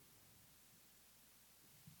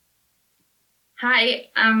Hi,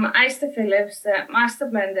 I'm Ista Phillips, the Master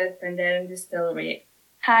Blender at Penderyn Distillery.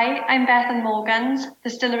 Hi, I'm Bethan Morgans,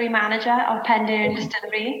 Distillery Manager of Penderyn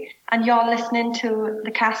Distillery, and you're listening to the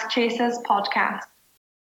Cask Chasers podcast.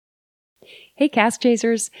 Hey, Cask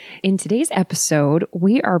Chasers. In today's episode,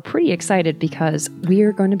 we are pretty excited because we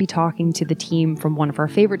are going to be talking to the team from one of our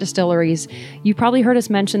favorite distilleries. You've probably heard us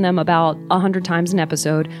mention them about 100 times an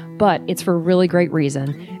episode, but it's for a really great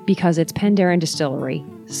reason, because it's Penderyn Distillery.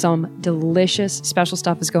 Some delicious special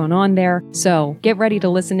stuff is going on there. So get ready to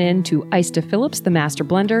listen in to Ista Phillips, the Master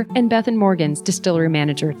Blender, and Bethan Morgans, Distillery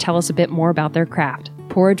Manager, tell us a bit more about their craft.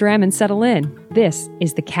 Pour a dram and settle in. This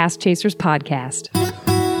is the Cask Chasers podcast.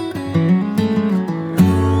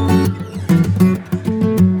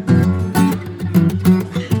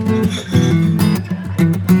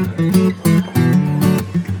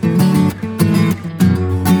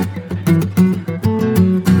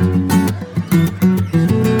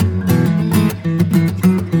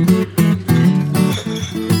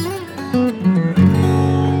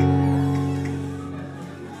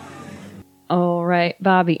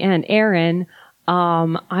 Bobby and Aaron,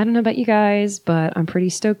 I don't know about you guys, but I'm pretty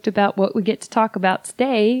stoked about what we get to talk about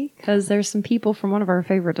today because there's some people from one of our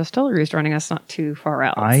favorite distilleries joining us not too far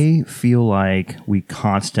out. I feel like we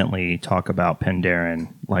constantly talk about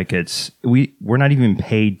Penderyn like we're not even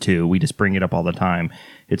paid to. We just bring it up all the time.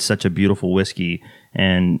 It's such a beautiful whiskey,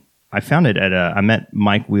 and I found it I met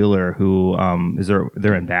Mike Wheeler, who is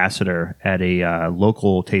their ambassador at a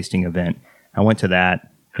local tasting event. I went to that.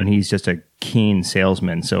 And he's just a keen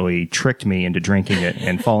salesman, so he tricked me into drinking it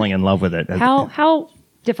and falling in love with it. How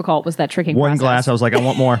difficult was that tricking process? One glass, I was like, I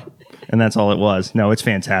want more. And that's all it was. No, it's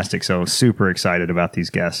fantastic. So super excited about these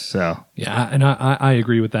guests. So yeah, and I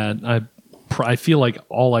agree with that. I feel like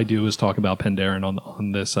all I do is talk about Penderyn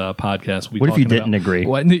on this podcast. What if you didn't agree?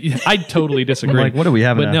 Well, I totally disagree. Like, what do we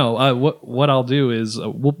have? But no, what I'll do is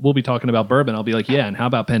we'll be talking about bourbon. I'll be like, yeah, and how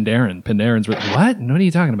about Penderyn? Penderyn's what? What are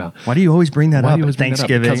you talking about? Why do you always bring that up at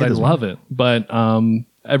Thanksgiving? Because I love it. But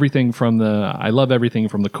everything from I love everything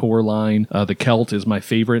from the core line. The Celt is my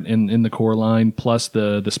favorite in the core line, plus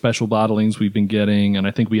the special bottlings we've been getting, and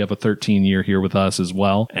I think we have a 13-year here with us as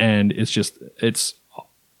well. And it's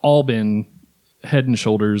all been head and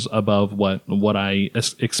shoulders above what I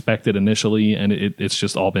expected initially, and it's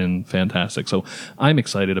just all been fantastic. So I'm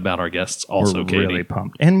excited about our guests also, We're Katie. really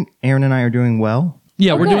pumped. And Aaron and I are doing well.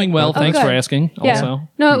 Yeah, we're doing well. Thanks for asking. Yeah. Also,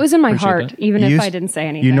 no, it was in my Appreciate heart, that. even if I didn't say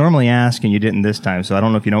anything. You normally ask, and you didn't this time, so I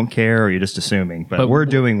don't know if you don't care or you're just assuming, but we're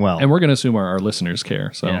doing well. And we're going to assume our listeners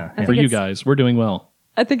care. So Yeah. for you guys, we're doing well.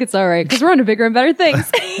 I think it's all right because we're on to bigger and better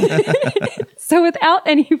things. So without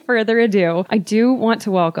any further ado, I do want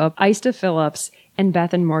to welcome Ista Phillips and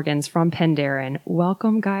Bethan Morgans from Penderyn.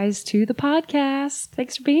 Welcome, guys, to the podcast.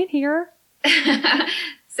 Thanks for being here.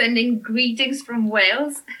 Sending greetings from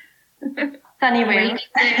Wales. Sunny Wales.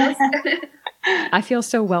 I feel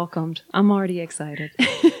so welcomed. I'm already excited.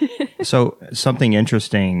 So something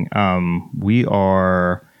interesting. We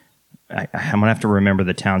are. I'm gonna have to remember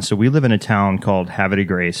the town. So we live in a town called Havre de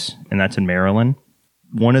Grace, and that's in Maryland.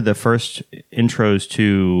 One of the first intros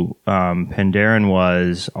to Penderyn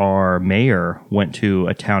was our mayor went to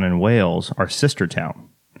a town in Wales, our sister town.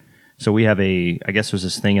 So we have I guess there's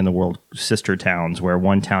this thing in the world, sister towns, where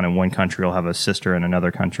one town in one country will have a sister in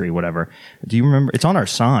another country, whatever. Do you remember? It's on our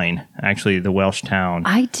sign, actually, the Welsh town.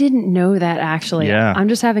 I didn't know that, actually. Yeah. I'm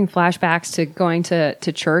just having flashbacks to going to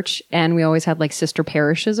church, and we always had like sister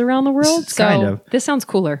parishes around the world. So kind of. This sounds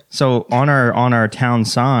cooler. So on our town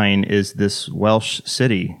sign is this Welsh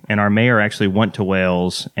city, and our mayor actually went to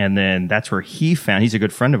Wales, and then that's where he's a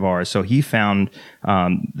good friend of ours, so he found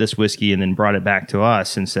this whiskey and then brought it back to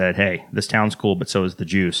us and said, hey, this town's cool, but so is the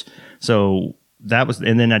juice. So that was,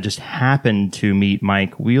 and then I just happened to meet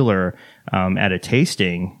Mike Wheeler at a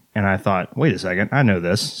tasting, and I thought, wait a second, I know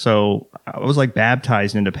this. So I was like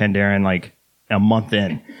baptized into Penderyn like a month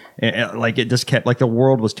in. Like it just kept, like the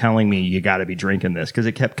world was telling me, you got to be drinking this, because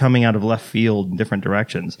it kept coming out of left field in different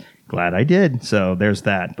directions. Glad I did. So there's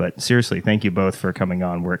that. But seriously, thank you both for coming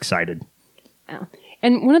on. We're excited. Yeah.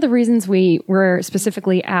 And one of the reasons we were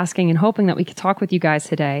specifically asking and hoping that we could talk with you guys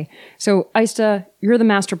today. So Ista, you're the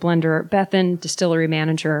master blender, Bethan, distillery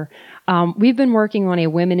manager. We've been working on a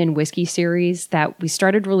Women in Whiskey series that we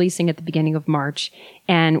started releasing at the beginning of March.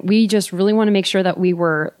 And we just really want to make sure that we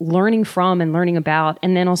were learning from and learning about,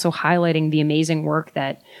 and then also highlighting the amazing work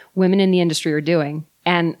that women in the industry are doing.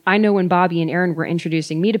 And I know when Bobby and Aaron were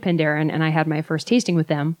introducing me to Penderyn and I had my first tasting with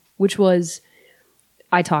them, which was,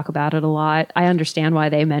 I talk about it a lot. I understand why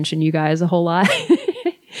they mention you guys a whole lot.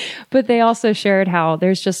 But they also shared how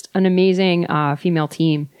there's just an amazing female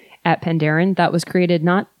team at Penderyn that was created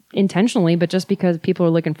not intentionally, but just because people are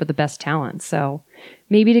looking for the best talent. So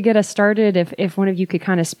maybe to get us started, if one of you could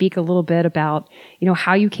kind of speak a little bit about,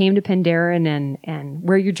 how you came to Pandaren and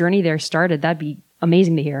where your journey there started, that'd be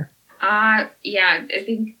amazing to hear. Yeah, I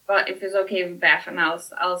think, but if it's okay with Beth, and I'll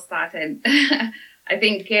start it. I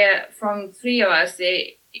think from three of us,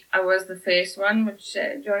 I was the first one which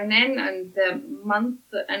joined in, and a month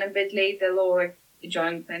and a bit later, Laura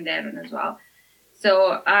joined Pandaren as well.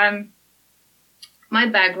 So my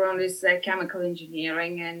background is chemical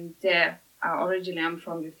engineering, and originally I'm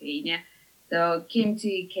from Lithuania. So came to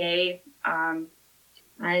UK,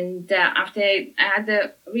 and after I had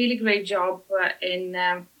a really great job in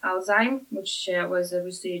Alzheimer's, which was a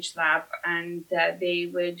research lab, and they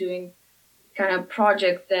were doing kind of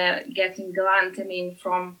project getting galantamine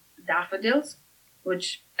from daffodils,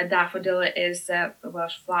 which a daffodil is a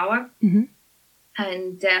Welsh flower. Mm-hmm.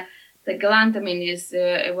 And the galantamine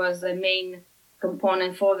it was the main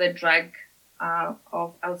component for the drug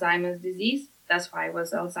of Alzheimer's disease. That's why it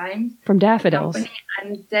was Alzheimer's. From daffodils.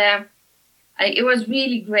 And it was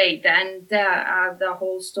really great. And the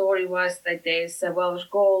whole story was that there's Welsh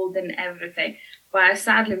gold and everything. But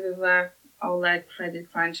sadly, we were all that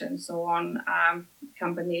credit crunch and so on.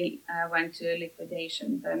 Company went to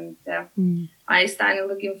liquidation, and I started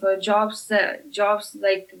looking for jobs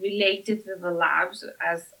like related to the labs,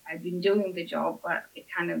 as I've been doing the job, but it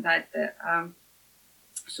kind of that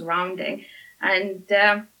surrounding, and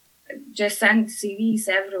just sent CVs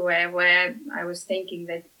everywhere where I was thinking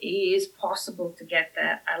that it is possible to get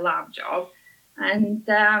a lab job. And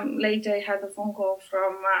later I had a phone call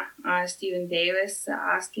from Stephen Davis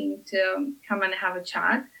asking to come and have a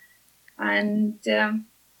chat. And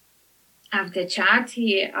after chat,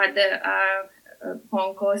 he had a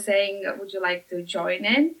phone call saying, "Would you like to join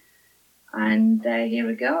in?" And here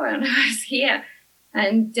we go, and I was here.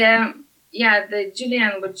 And the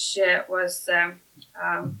Julian, which was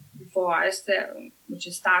before us, which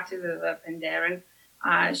started with Pandaren,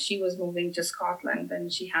 she was moving to Scotland,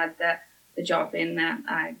 and she had the job in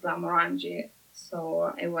Glamorgangie,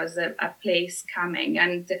 so it was a place coming,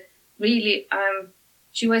 and really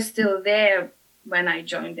she was still there when I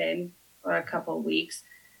joined in for a couple of weeks,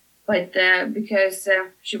 but because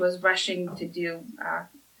she was rushing to do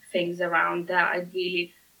things around that, I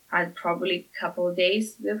really had probably a couple of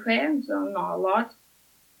days with her, so not a lot.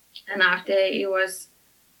 And after it was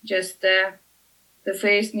just the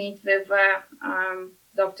first meet with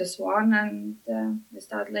Dr. Swan, and we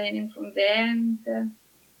started learning from there.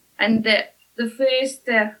 And the first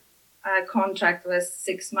contract was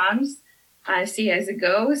 6 months. I see as it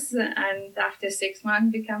goes, and after 6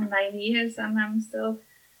 months, become 9 years, and I'm still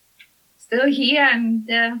here, and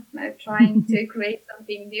trying to create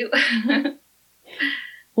something new.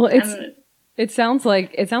 Well, it sounds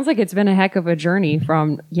like it's been a heck of a journey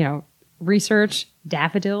from research,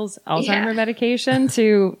 daffodils, Alzheimer's medication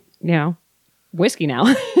to whiskey now.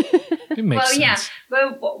 It makes sense. Yeah.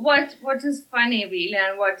 But what is funny really,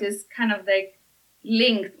 and what is kind of like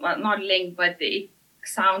linked, well, not linked, but it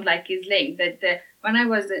sound like it's linked, that when I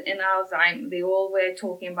was in Alzheimer's, they all were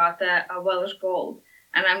talking about a Welsh gold,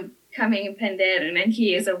 and I'm coming in Pandaren, and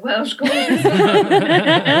he is a Welsh gold as well.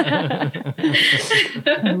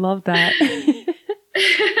 I love that.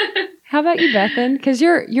 How about you, Bethan? Because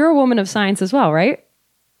you're a woman of science as well, right?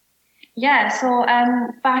 Yeah, so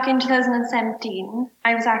back in 2017,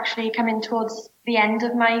 I was actually coming towards the end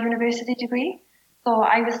of my university degree. So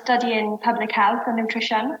I was studying public health and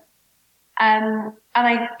nutrition. And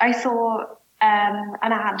I saw an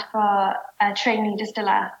ad for a trainee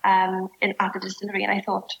distiller at the distillery, and I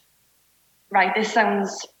thought, right, this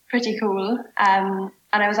sounds pretty cool. And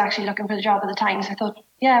I was actually looking for the job at the time, so I thought,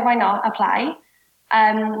 yeah, why not apply?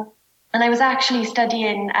 And I was actually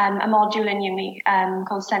studying a module in uni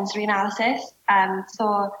called sensory analysis.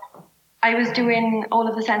 So I was doing all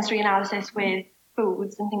of the sensory analysis with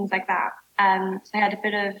foods and things like that. So I had a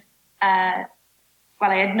bit of, I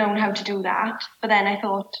had known how to do that. But then I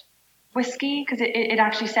thought whiskey, because it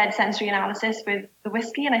actually said sensory analysis with the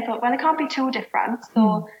whiskey. And I thought, well, it can't be too different.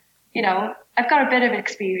 So, I've got a bit of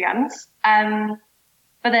experience.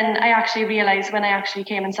 But then I actually realised when I actually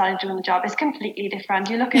came and started doing the job, it's completely different.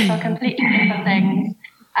 You're looking for completely different things.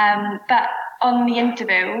 But on the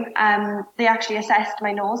interview, they actually assessed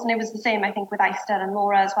my nose, and it was the same, I think, with Aista and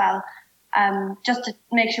Laura as well, just to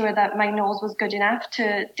make sure that my nose was good enough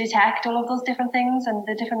to detect all of those different things and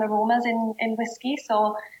the different aromas in whiskey.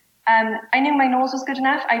 So I knew my nose was good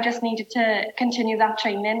enough. I just needed to continue that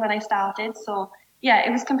training when I started. So yeah,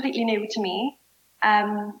 it was completely new to me.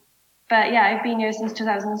 But yeah, I've been here since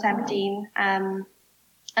 2017.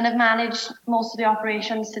 And I've managed most of the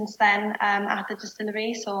operations since then at the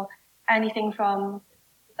distillery. So anything from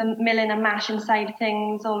the milling and mashing side of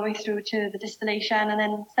things all the way through to the distillation, and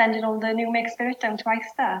then sending all the new make spirit down to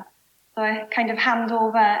Easter. So I kind of hand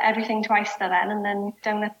over everything to Easter then, and then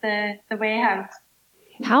down at the warehouse.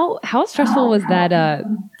 How stressful was that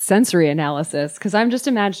sensory analysis? Because I'm just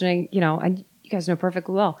imagining, and you guys know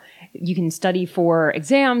perfectly well, you can study for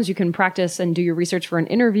exams, you can practice and do your research for an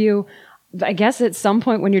interview. I guess at some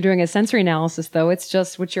point when you're doing a sensory analysis, though, it's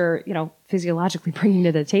just what you're, physiologically bringing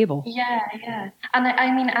to the table. Yeah. And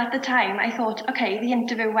I mean, at the time, I thought, okay, the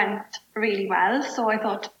interview went really well. So I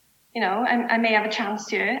thought, I may have a chance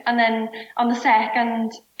here. And then on the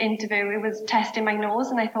second interview, it was testing my nose.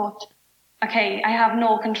 And I thought, okay, I have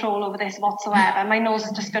no control over this whatsoever. My nose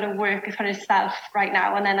is just going to work for itself right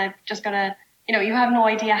now. And then I've just got to, you have no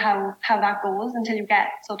idea how that goes until you get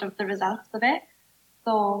sort of the results of it.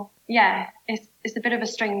 So yeah, it's a bit of a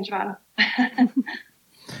strange one.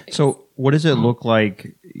 So what does it look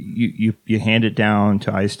like? You hand it down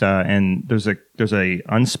to Aista, and there's a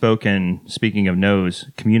unspoken, speaking of nose,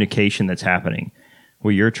 communication that's happening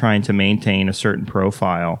where you're trying to maintain a certain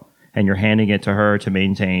profile, and you're handing it to her to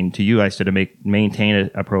maintain, to you, Aista, to maintain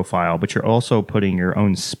a profile, but you're also putting your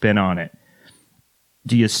own spin on it.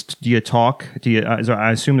 Do you talk?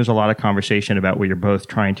 I assume there's a lot of conversation about what you're both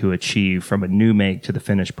trying to achieve from a new make to the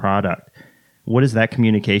finished product. What does that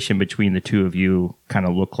communication between the two of you kind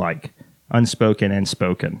of look like, unspoken and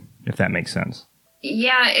spoken, if that makes sense?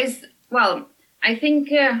 Yeah, I think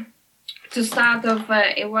to start off,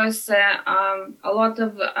 it was a lot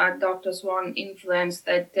of Dr. Swan influence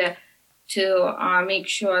that to make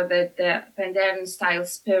sure that the Penderyn style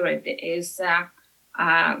spirit is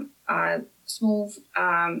smooth,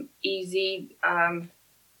 easy,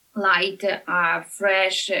 light,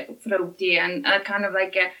 fresh, fruity, and kind of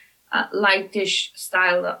like a lightish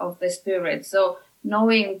style of the spirit. So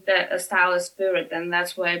knowing the style of spirit, and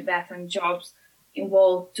that's where Beth and Job's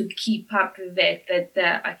involved to keep up with it,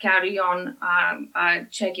 that carry on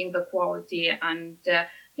checking the quality and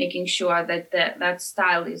making sure that that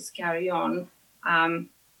style is carry on.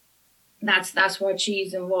 That's what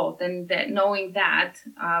she's involved, and knowing that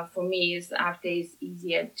for me is after is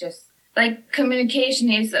easier. Just like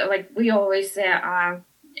communication is like we always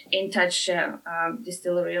in touch,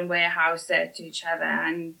 distillery and warehouse to each other,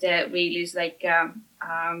 and really is like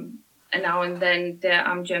now and then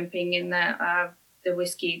I'm jumping in the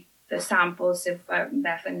whiskey, the samples if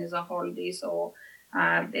Bethan is on holidays or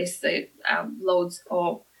there's loads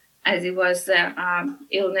or as it was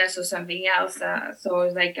illness or something else. So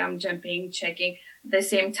it's like I'm jumping, checking. At the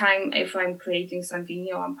same time, if I'm creating something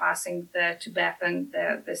new, I'm passing to Bethan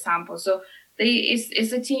the sample. So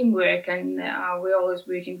it's a teamwork, and we're always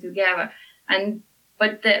working together.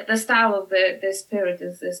 But the style of the spirit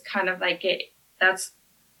is kind of like that's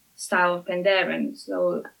style of Penderyn.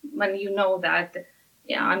 So when you know that,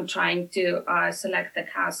 I'm trying to select the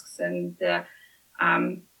casks and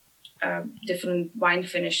different wine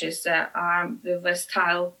finishes with a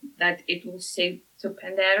style that it will suit to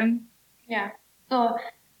Penderyn. Yeah. So,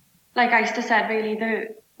 like Aista said, really,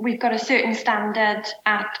 we've got a certain standard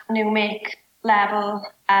at new make level,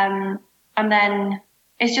 and then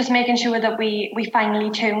it's just making sure that we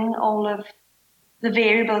finely tune all of the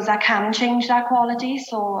variables that can change that quality.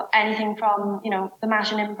 So anything from the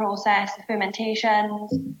mashing in process, the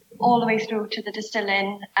fermentations, all the way through to the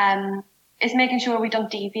distilling. Is making sure we don't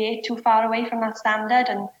deviate too far away from that standard,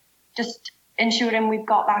 and just ensuring we've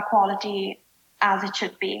got that quality as it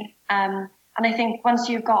should be. And I think once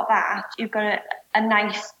you've got that, you've got a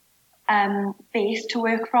nice base to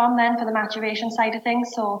work from then for the maturation side of things.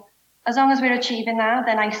 So as long as we're achieving that,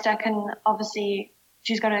 then Aista can obviously,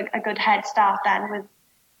 she's got a good head start then with,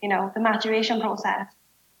 the maturation process.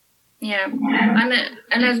 Yeah,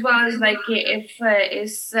 and as well as like if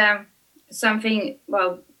it's something,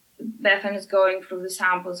 Bethan is going through the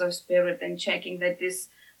samples of spirit and checking that this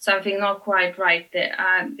something not quite right.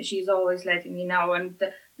 She's always letting me know, and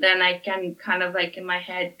then I can kind of like in my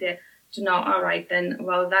head to know, all right, then,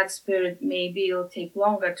 that spirit maybe it'll take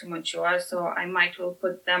longer to mature, so I might well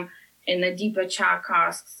put them in a deeper char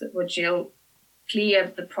casks, which will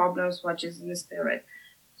clear the problems which is in the spirit.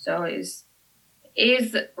 So it's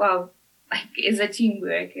a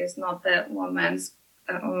teamwork. It's not the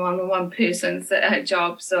one person's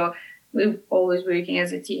job. So we're always working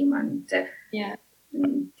as a team, and yeah.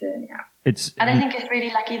 And I think it's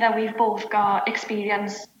really lucky that we've both got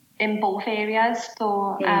experience in both areas.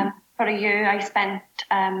 So for a year, I spent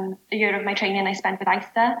a year of my training I spent with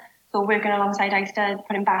Aista. So working alongside Aista,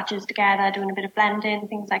 putting batches together, doing a bit of blending,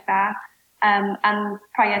 things like that. And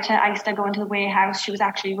prior to Aista going to the warehouse, she was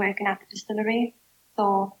actually working at the distillery.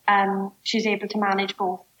 So she's able to manage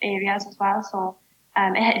both areas as well. So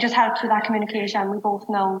it just helps with that communication. We both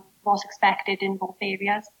know what's expected in both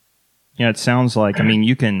areas. Yeah, it sounds like, I mean,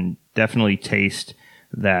 you can definitely taste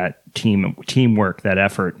that teamwork, that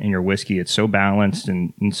effort in your whiskey. It's so balanced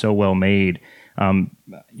and so well made.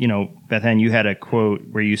 You know, Beth Ann, you had a quote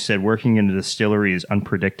where you said working in the distillery is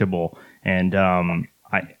unpredictable. And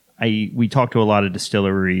we talked to a lot of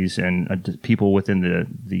distilleries and people within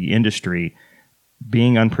the industry.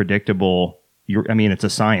 Being unpredictable, it's a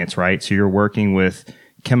science, right? So you're working with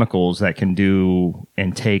chemicals that can do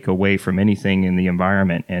and take away from anything in the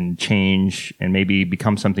environment and change and maybe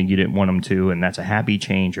become something you didn't want them to, and that's a happy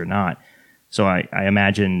change or not. So I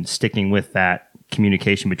imagine sticking with that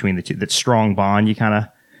communication between the two, that strong bond you kind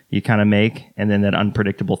of make, and then that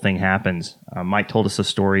unpredictable thing happens. Mike told us a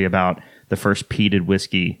story about the first peated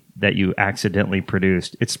whiskey that you accidentally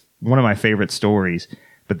produced. It's one of my favorite stories.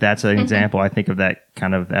 But that's an example, I think, of that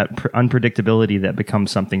kind of that unpredictability that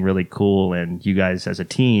becomes something really cool. And you guys as a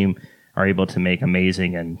team are able to make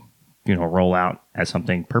amazing and, roll out as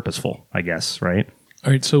something purposeful, I guess, right?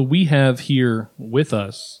 All right. So we have here with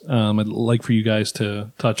us, I'd like for you guys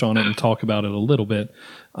to touch on it and talk about it a little bit.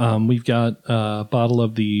 We've got a bottle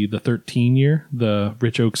of the 13-year, the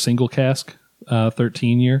Rich Oak Single Cask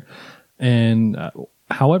 13-year. And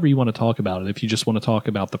however you want to talk about it, if you just want to talk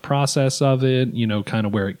about the process of it, kind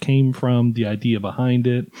of where it came from, the idea behind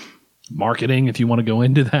it, marketing, if you want to go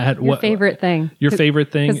into that. Your favorite thing. Your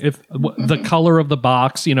favorite thing, if the color of the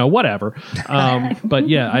box, whatever. But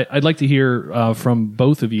yeah, I'd like to hear from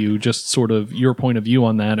both of you just sort of your point of view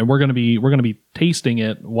on that. And we're going to be tasting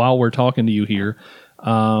it while we're talking to you here.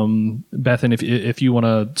 Bethan, if you want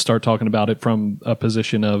to start talking about it from a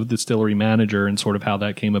position of distillery manager and sort of how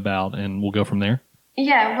that came about, and we'll go from there.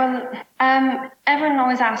 Yeah, well, everyone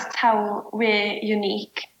always asks how we're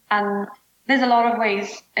unique, and there's a lot of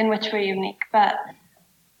ways in which we're unique, but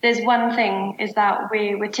there's one thing is that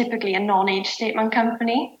we're typically a non-age statement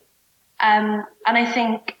company. And I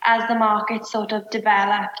think as the market sort of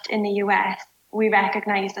developed in the US, we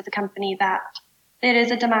recognized as a company that there is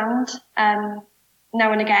a demand now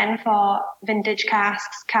and again for vintage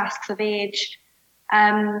casks of age.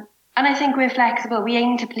 And I think we're flexible. We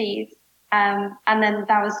aim to please. And then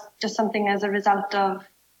that was just something as a result of,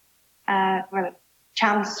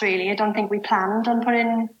 chance, really. I don't think we planned on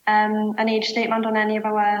putting an age statement on any of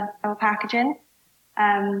our packaging.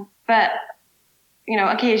 But,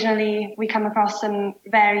 occasionally we come across some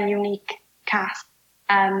very unique casks.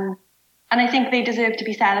 And I think they deserve to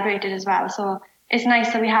be celebrated as well. So it's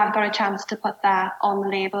nice that we have got a chance to put that on the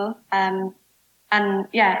label. And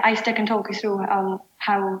yeah, Aista can talk you through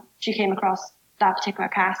how she came across that particular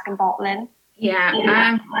cask and bottling.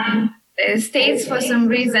 Yeah, the States for some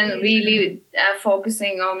reason really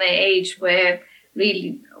focusing on the age, where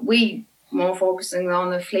really we more focusing on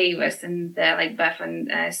the flavors, and like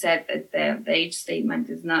Bethan said, that the age statement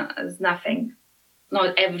is nothing,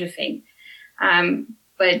 not everything.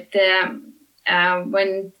 But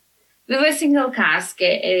when with a single cask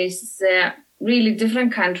is really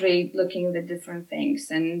different country looking at the different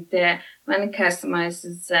things, and when a customer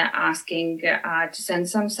is asking to send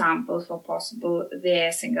some samples for possible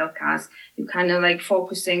their single cask, you kind of like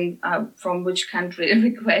focusing from which country the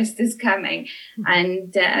request is coming.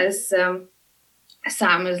 And as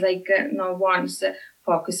Sam is like once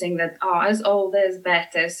focusing that as older is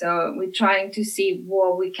better, so we're trying to see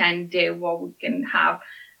what we can do, what we can have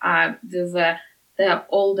the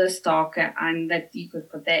older stock, and that you could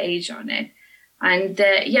put the age on it. And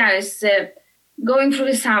it's going through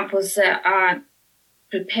the samples,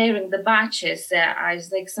 preparing the batches.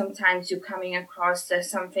 Is like sometimes you're coming across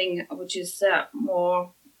something which is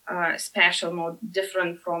more special, more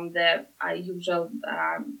different from the usual,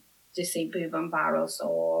 just say bourbon barrels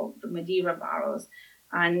or the Madeira barrels,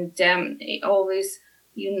 and it always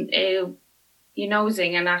you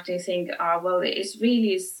nosing, and after you think,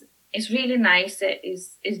 it's really nice.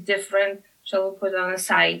 It's different. Shall we put it on the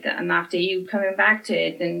side? And after you coming back to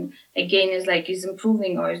it, and again, it's like is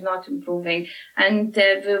improving or is not improving. And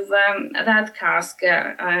with that cask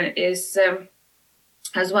is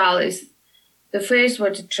as well is the first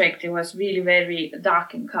what it tricked. It was really very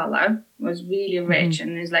dark in color. It was really rich,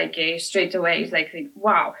 and it's like straight away it's like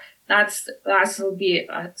wow, that will be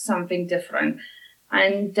something different.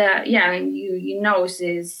 And and you know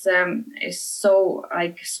is so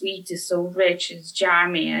like sweet, is so rich, it's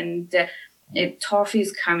jammy, and toffee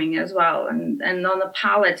is coming as well, and on the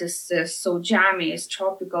palate is so jammy, it's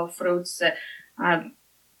tropical fruits.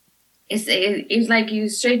 It's like you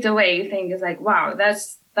straight away you think it's like wow,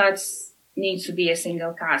 that's needs to be a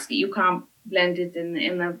single cask. You can't blend it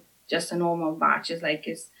in just a normal batch.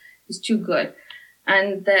 It's too good.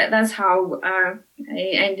 And that's how I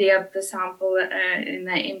ended up the sample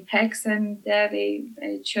in PEX, and they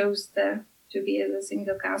chose to be a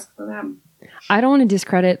single cask for them. I don't want to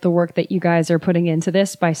discredit the work that you guys are putting into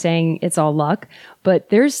this by saying it's all luck, but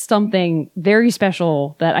there's something very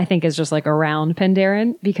special that I think is just like around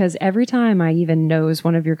Penderyn, because every time I even nose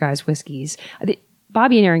one of your guys' whiskeys,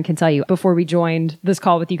 Bobby and Aaron can tell you before we joined this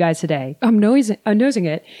call with you guys today, I'm nosing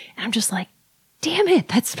it, and I'm just like, damn it,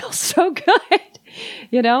 that smells so good.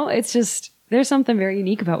 It's just, there's something very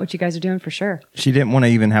unique about what you guys are doing for sure. She didn't want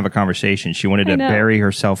to even have a conversation. She wanted to bury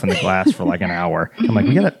herself in the glass for like an hour. I'm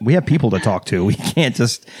like, we have people to talk to. We can't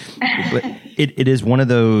just. But it is one of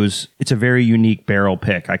those. It's a very unique barrel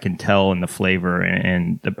pick. I can tell in the flavor,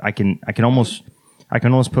 and I can almost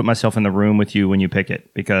put myself in the room with you when you pick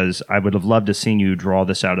it, because I would have loved to seen you draw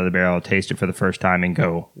this out of the barrel, taste it for the first time, and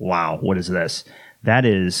go, wow, what is this? That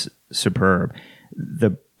is superb.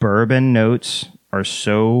 The bourbon notes are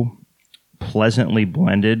so pleasantly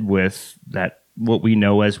blended with that, what we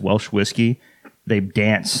know as Welsh whiskey. They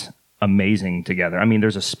dance amazing together. I mean,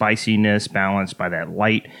 there's a spiciness balanced by that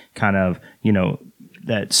light kind of,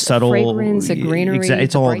 that subtle fragrance, a greenery.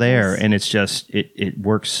 It's all brightness. there, and it's just it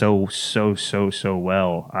works so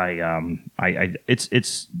well.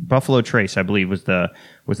 It's Buffalo Trace, I believe, was the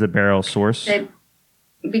barrel source.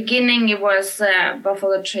 The beginning it was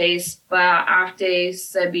Buffalo Trace, but after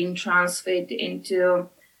it's been transferred into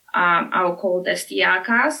our cold STR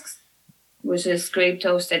casks, which is grape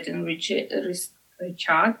toasted and Richard,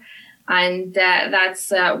 and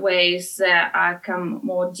that's where it's come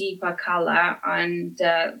more deeper color, and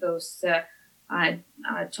those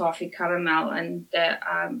toffee caramel and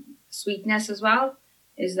sweetness as well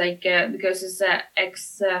is like because it's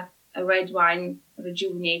a red wine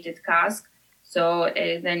rejuvenated cask. So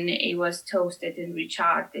then it was toasted in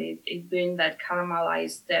Richard. It burned that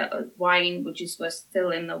caramelized wine, which was still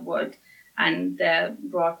in the wood, and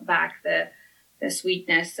brought back the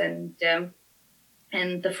sweetness, and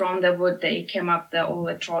from the wood they came up all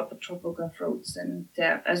the tropical fruits, and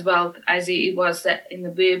as well as it was in the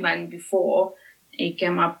bourbon before, it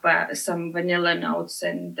came up some vanilla notes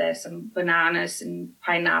and some bananas and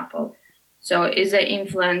pineapple. So it's an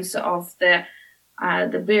influence of the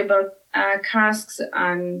bourbon casks,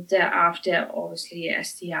 and after obviously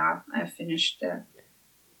STR finished.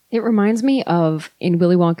 It reminds me of in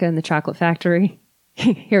Willy Wonka and the Chocolate Factory.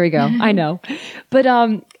 Here we go. I know, but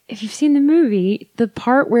if you've seen the movie, the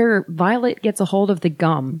part where Violet gets a hold of the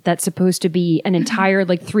gum that's supposed to be an entire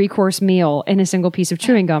 3-course meal in a single piece of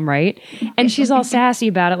chewing gum, right? And she's all sassy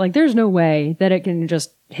about it, like there's no way that it can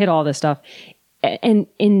just hit all this stuff. And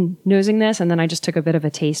in nosing this, and then I just took a bit of a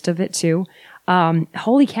taste of it too.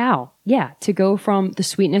 Holy cow. Yeah. To go from the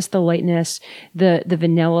sweetness, the lightness, the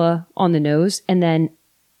vanilla on the nose. And then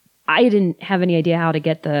I didn't have any idea how to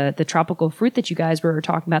get the tropical fruit that you guys were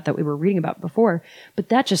talking about that we were reading about before, but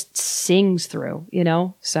that just sings through,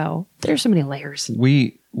 so there's so many layers.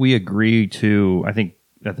 We agree to, I think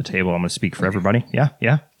at the table, I'm going to speak for everybody.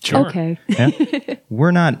 Yeah. Sure. Okay. Yeah.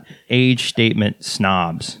 We're not age statement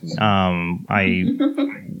snobs.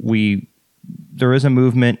 There is a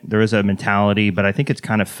movement, there is a mentality, but I think it's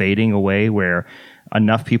kind of fading away where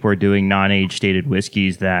enough people are doing non-age stated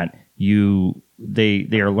whiskeys that they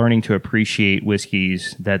are learning to appreciate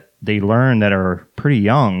whiskeys that they learn that are pretty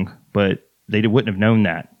young, but they wouldn't have known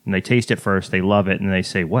that. And they taste it first, they love it, and they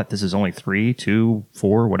say, what, this is only 3, 2,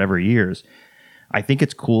 4, whatever years. I think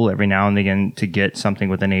it's cool every now and again to get something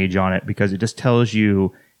with an age on it, because it just tells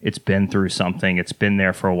you it's been through something. It's been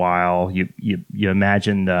there for a while. You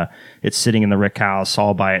imagine it's sitting in the rick house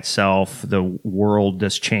all by itself, the world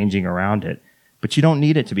just changing around it. But you don't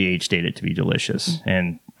need it to be age stated to be delicious.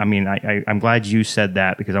 And I mean, I'm glad you said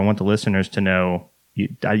that, because I want the listeners to know you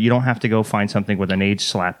don't have to go find something with an age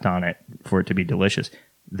slapped on it for it to be delicious.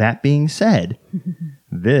 That being said,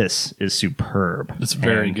 this is superb. It's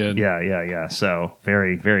very good. Yeah. So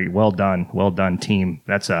very, very well done, team.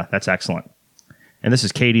 That's excellent. And this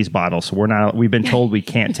is Katie's bottle, so we've been told we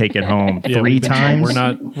can't take it home 3 times.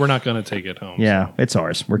 We're not going to take it home. Yeah, it's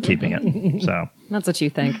ours. We're keeping it. So that's what you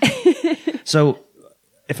think. So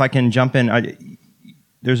if I can jump in,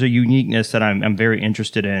 there's a uniqueness that I'm very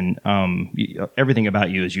interested in. Everything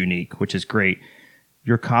about you is unique, which is great.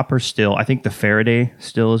 Your copper still, I think the Faraday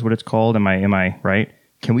still is what it's called. Am I right?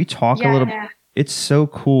 Can we talk a little? Yeah. It's so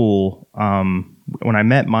cool. When I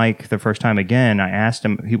met Mike the first time again, I asked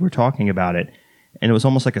him. We were talking about it, and it was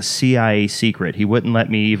almost like a CIA secret. He wouldn't let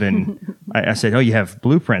me even. I said, "Oh, you have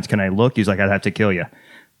blueprints? Can I look?" He's like, "I'd have to kill you."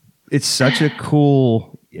 It's such a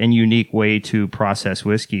cool and unique way to process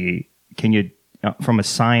whiskey. Can you, from a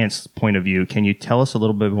science point of view, can you tell us a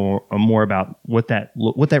little bit more about what that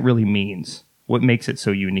really means? What makes it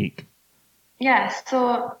so unique? Yes,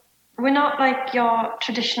 so we're not like your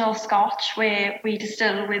traditional Scotch where we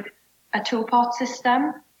distill with a two-pot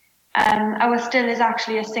system. Our still is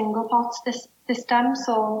actually a single-pot system.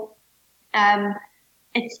 So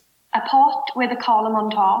it's a pot with a column on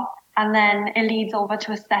top, and then it leads over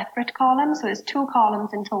to a separate column. So it's 2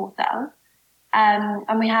 columns in total.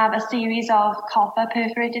 And we have a series of copper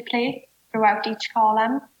perforated plates throughout each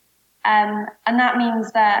column. And that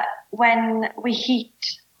means that when we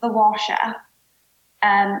heat the washer,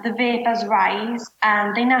 the vapors rise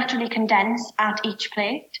and they naturally condense at each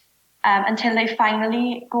plate until they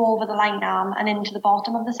finally go over the line arm and into the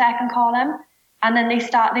bottom of the second column. And then they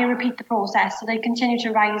repeat the process. So they continue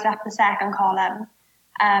to rise up the second column,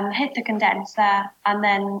 hit the condenser, and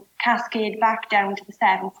then cascade back down to the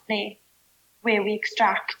 7th plate where we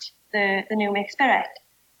extract the new make spirit.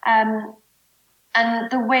 And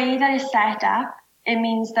the way that it's set up, it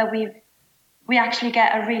means that we actually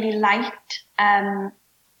get a really light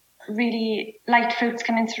fruits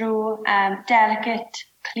coming through, delicate,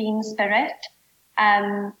 clean spirit.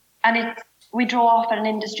 And we draw off at an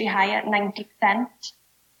industry high at 90%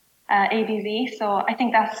 ABV. So I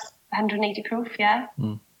think that's 180 proof, yeah.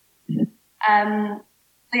 So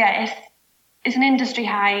yeah, it's an industry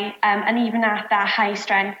high, and even at that high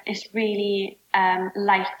strength, it's really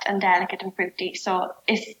light and delicate and fruity. So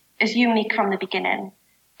it's unique from the beginning.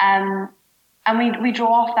 And we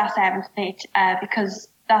draw off that 7th plate because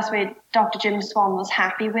that's where Dr. Jim Swan was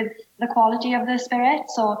happy with the quality of the spirit.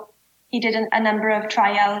 So he did a number of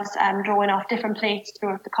trials, drawing off different plates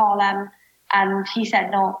throughout the column, and he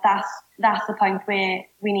said, no, that's the point where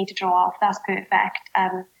we need to draw off. That's perfect.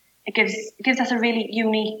 It gives us a really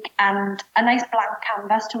unique and a nice blank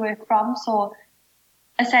canvas to work from. So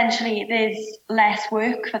essentially, there's less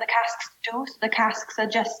work for the casks to do. So the casks are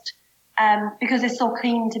just because it's so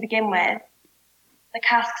clean to begin with. The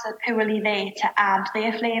casks are purely there to add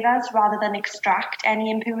their flavours rather than extract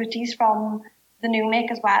any impurities from the new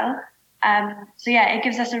make as well. So yeah, it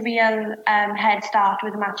gives us a real head start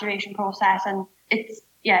with the maturation process, and it's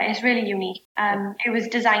really unique. It was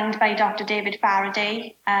designed by Dr. David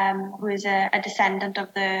Faraday, who is a descendant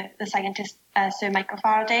of the scientist Sir Michael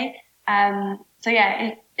Faraday. So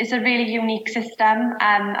yeah, it's a really unique system,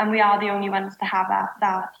 and we are the only ones to have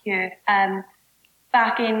that here.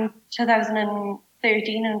 Back in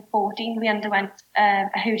 2013 and 14, we underwent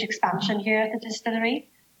a huge expansion here at the distillery.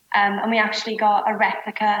 And we actually got a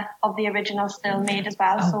replica of the original still made as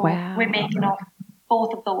well. So we're making off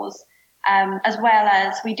both of those, as well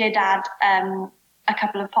as we did add a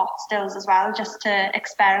couple of pot stills as well, just to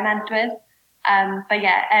experiment with. But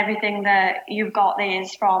yeah, everything that you've got there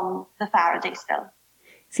is from the Faraday still.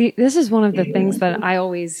 See, this is one of the things that I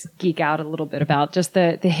always geek out a little bit about, just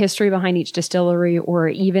the history behind each distillery or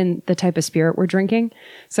even the type of spirit we're drinking.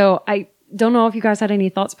 So I don't know if you guys had any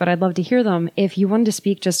thoughts, but I'd love to hear them. If you wanted to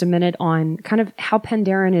speak just a minute on kind of how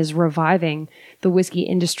Penderyn is reviving the whiskey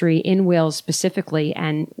industry in Wales specifically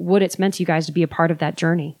and what it's meant to you guys to be a part of that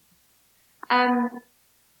journey.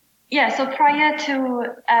 So prior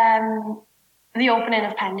to the opening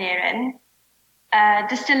of Penderyn,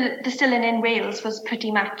 distilling in Wales was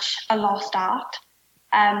pretty much a lost art.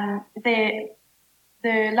 The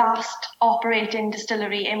last operating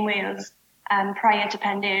distillery in Wales prior to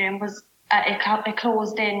Penderyn was it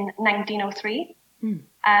closed in 1903.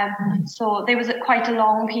 So there was quite a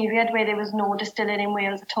long period where there was no distilling in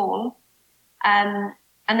Wales at all. And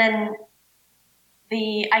then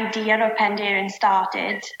the idea of Penderyn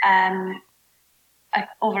started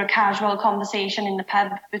over a casual conversation in the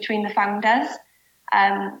pub between the founders.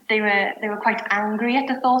 They were quite angry at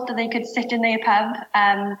the thought that they could sit in their pub,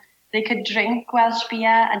 they could drink Welsh beer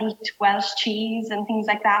and eat Welsh cheese and things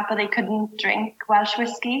like that, but they couldn't drink Welsh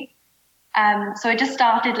whiskey. So it just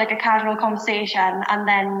started like a casual conversation, and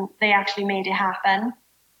then they actually made it happen.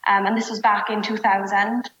 And this was back in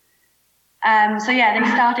 2000. So yeah, they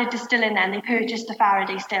started distilling then. They purchased the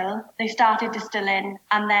Faraday still. They started distilling,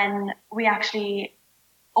 and then we actually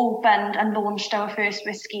opened and launched our first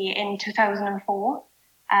whiskey in 2004.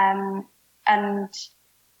 And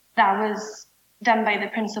that was done by the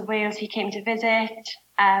Prince of Wales. He came to visit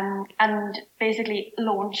and basically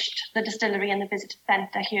launched the distillery and the visitor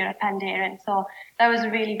centre here at Penderyn. So that was a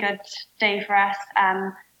really good day for us.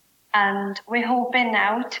 And we're hoping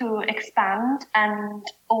now to expand and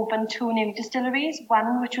open 2 new distilleries,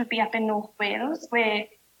 one which would be up in North Wales, where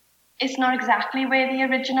it's not exactly where the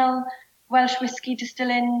original Welsh whiskey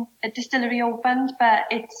distillery opened, but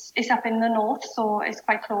it's up in the north, so it's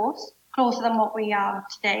quite closer than what we are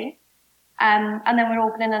today. And then we're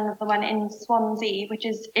opening another one in Swansea, which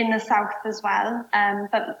is in the south as well,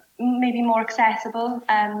 but maybe more accessible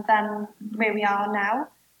than where we are now.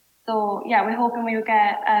 So yeah, we're hoping we will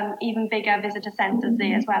get even bigger visitor centres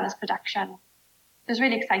there as well as production. It's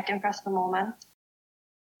really exciting for us at the moment.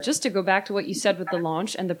 Just to go back to what you said with the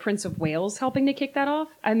launch and the Prince of Wales helping to kick that off,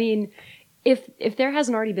 I mean, if there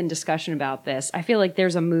hasn't already been discussion about this, I feel like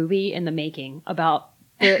there's a movie in the making about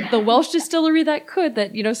the Welsh distillery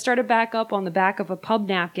that started back up on the back of a pub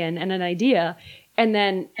napkin and an idea, and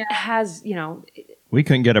then has, We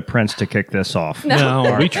couldn't get a prince to kick this off.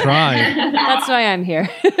 No, we tried. That's why I'm here.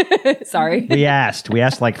 Sorry. We asked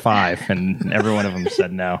like 5, and every one of them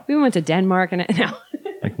said no. We went to Denmark and no.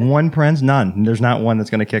 Like one prince, none. There's not one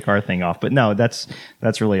that's going to kick our thing off. But no, that's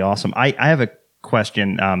really awesome. I have a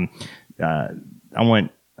question. I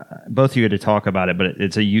want both of you to talk about it, but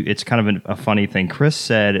it's kind of a funny thing.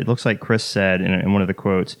 It looks like Chris said in one of the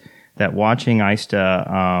quotes that watching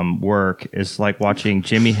Aista work is like watching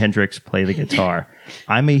Jimi Hendrix play the guitar.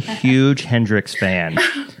 I'm a huge Hendrix fan.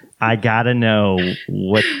 I gotta know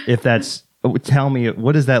tell me,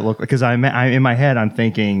 what does that look like? Because I'm in my head, I'm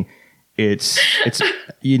thinking it's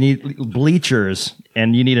you need bleachers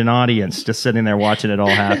and you need an audience just sitting there watching it all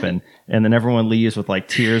happen, and then everyone leaves with like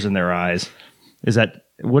tears in their eyes.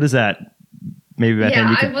 What is that? Maybe Beth,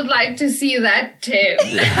 I would like to see that too.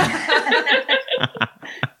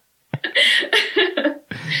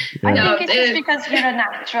 I think it's just because you're a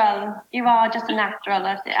natural. You are just a natural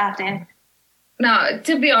at it. No,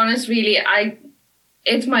 to be honest, really,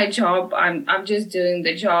 it's my job. I'm just doing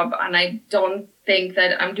the job, and I don't think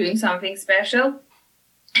that I'm doing something special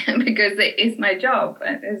because it's my job.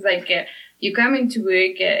 It's like you come into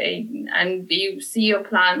work and you see your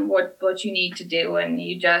plan, what you need to do, and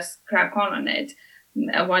you just crack on it.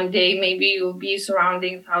 One day maybe you'll be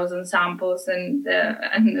surrounding 1,000 samples and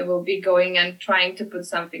we'll be going and trying to put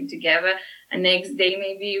something together. And next day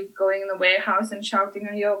maybe you're going in the warehouse and shouting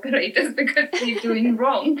on your operators because you're doing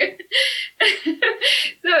wrong. So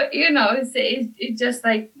it's just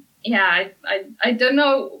like, I don't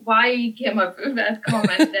know why he came up with that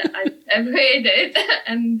comment. I've heard it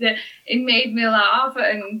and it made me laugh,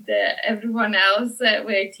 and everyone else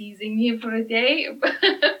were teasing me for a day.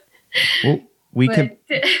 Well, we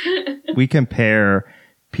compare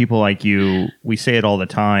people like you. We say it all the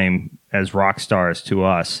time as rock stars to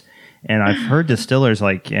us, and I've heard distillers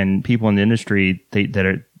and people in the industry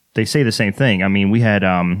they say the same thing. I mean, we had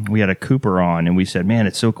a Cooper on, and we said, "Man,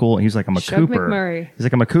 it's so cool." And he's like, "I'm a Shug Cooper." McMurray. He's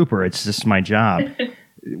like, "I'm a Cooper. It's just my job."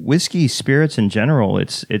 Whiskey, spirits in general,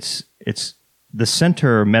 it's the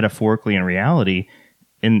center metaphorically in reality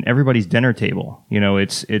in everybody's dinner table.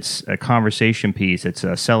 It's a conversation piece. It's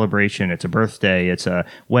a celebration. It's a birthday. It's a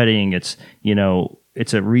wedding. It's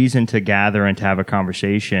a reason to gather and to have a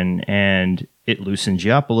conversation, and it loosens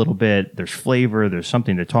you up a little bit. There's flavor. There's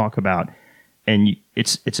something to talk about. And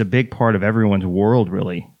it's a big part of everyone's world,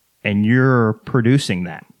 really, and you're producing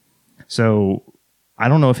that. So I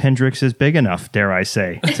don't know if Hendrix is big enough, dare I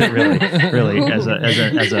say, to really as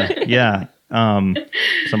a yeah.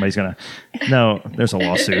 Somebody's no. There's a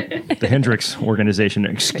lawsuit. The Hendrix organization.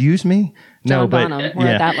 Excuse me. John Bonham. We're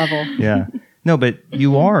at that level. Yeah. No, but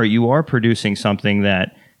you are producing something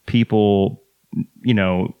that people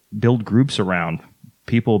build groups around.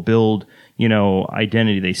 People build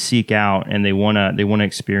identity. They seek out and they wanna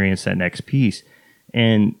experience that next piece.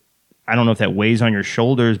 And I don't know if that weighs on your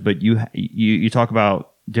shoulders, but you talk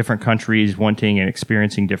about different countries wanting and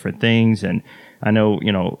experiencing different things. And I know,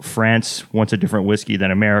 France wants a different whiskey than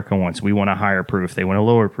America wants. We want a higher proof. They want a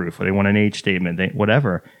lower proof, or they want an age statement,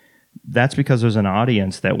 whatever. That's because there's an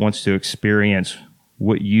audience that wants to experience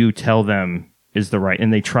what you tell them is the right,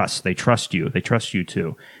 and they trust you. They trust you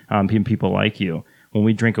too. People like you. When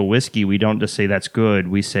we drink a whiskey, we don't just say that's good.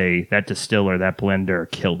 We say that distiller, that blender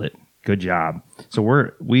killed it. Good job.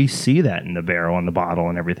 So we see that in the barrel and the bottle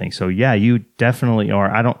and everything. So yeah, you definitely are.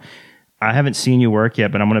 I haven't seen you work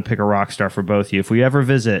yet, but I'm going to pick a rock star for both of you. If we ever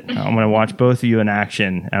visit, I'm going to watch both of you in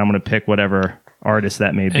action, and I'm going to pick whatever artist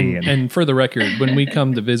that may be. And for the record, when we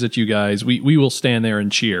come to visit you guys, we will stand there and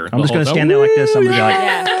cheer. I'm just going to stand there like this. I'm going to be like,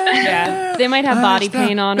 yeah. They might have body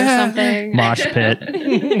paint on or something. Mosh pit.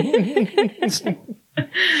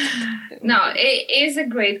 No, it is a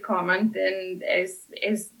great comment, and is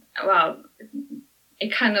well,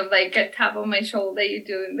 it kind of like a tap on my shoulder. You're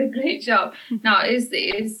doing a great job. No,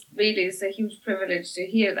 it's a huge privilege to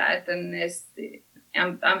hear that, and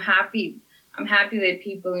I'm happy. I'm happy that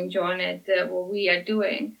people enjoying it. What we are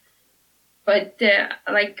doing. but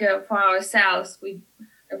for ourselves, we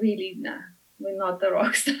really we're not the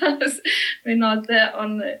rock stars. We're not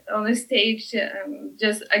on the stage.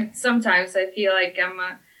 Sometimes I feel like I'm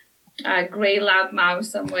a grey lab mouse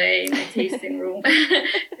somewhere in a tasting room,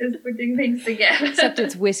 just putting things together. Except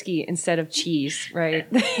it's whiskey instead of cheese, right?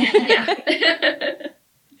 Yeah.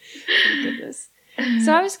 Oh, goodness.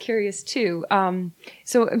 So I was curious too.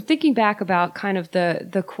 So I'm thinking back about kind of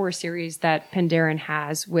the core series that Penderyn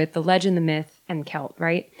has with the legend, the myth, and Celt,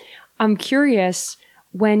 right? I'm curious,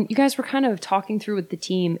 when you guys were kind of talking through with the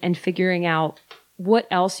team and figuring out what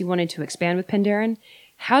else you wanted to expand with Penderyn,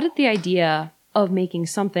 how did the idea of making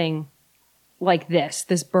something like this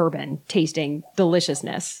bourbon tasting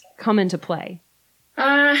deliciousness come into play?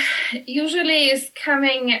 Usually it's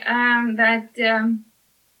coming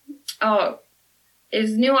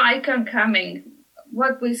is new icon coming,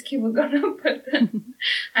 what whiskey we're gonna put in.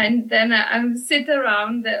 And then I sit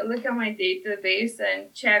around, look at my database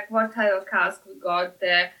and check what type of cask we got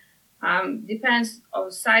there. Depends on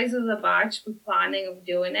the size of the batch we're planning of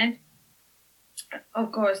doing it.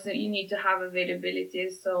 Of course, you need to have availability,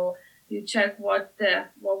 so you check what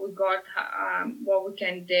we got, what we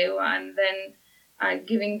can do, and then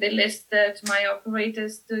giving the list to my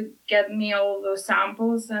operators to get me all those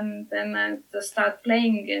samples, and then to start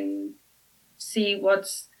playing and see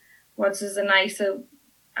what's is a nice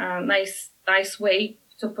way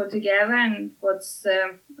to put together, and what's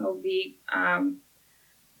will be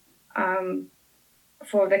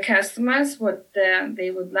for the customers, what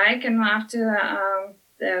they would like. And after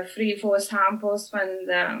the 3-4 samples, when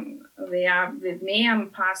they are with me, I'm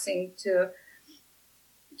passing to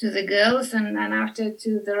the girls, and then after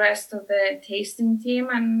to the rest of the tasting team,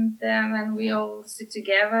 and then we all sit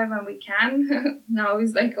together when we can. Now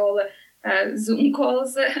it's like all the Zoom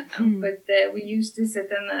calls, but we used to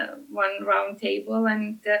sit on one round table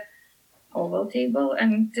and oval table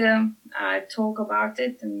and talk about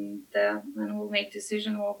it, and we'll make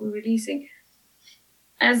decision what we're releasing.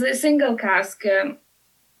 As a single cask,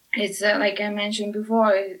 it's like I mentioned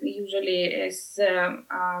before, usually is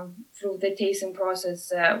through the tasting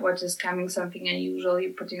process, what is coming something unusual,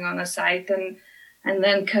 you're putting on a site, and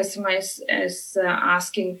then customer is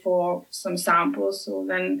asking for some samples, so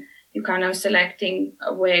then you're kind of selecting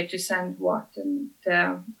where to send what, and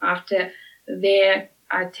after their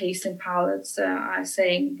tasting palettes are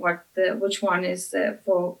saying which one is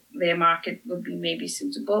for their market would be maybe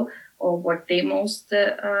suitable, or what they most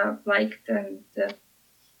liked, and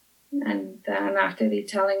after they're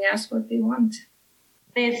telling us what they want.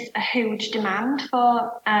 There's a huge demand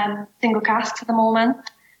for single casks at the moment.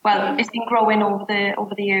 Well, it's been growing over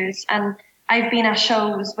the years, and I've been at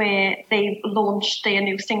shows where they've launched their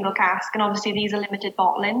new single cask, and obviously these are limited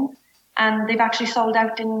bottling, and they've actually sold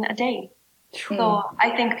out in a day. So I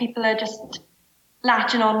think people are just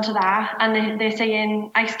latching on to that, and they're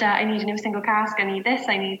saying, Easter, I need a new single cask, I need this,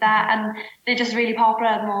 I need that, and they're just really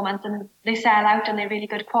popular at the moment, and they sell out, and they're really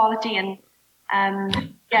good quality, and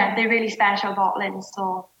they're really special bottlings,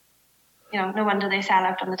 so no wonder they sell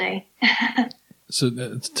out on the day. So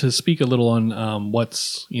to speak a little on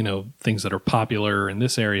what's things that are popular in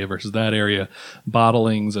this area versus that area,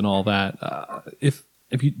 bottlings and all that, if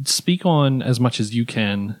you speak on as much as you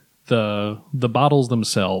can the bottles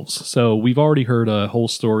themselves. So we've already heard a whole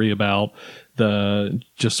story about the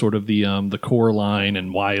core line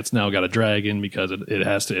and why it's now got a dragon, because it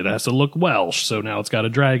has to look Welsh, so now it's got a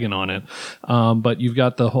dragon on it. But you've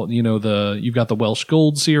got the whole you've got the Welsh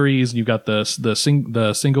Gold series, and you've got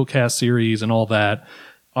the single cask series and all that.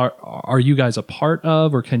 Are you guys a part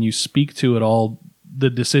of, or can you speak to at all the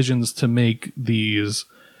decisions to make these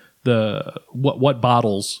what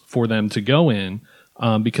bottles for them to go in?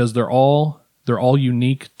 Because they're all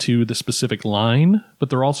unique to the specific line, but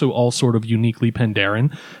they're also all sort of uniquely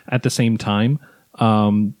Penderyn at the same time.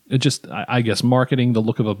 I guess marketing the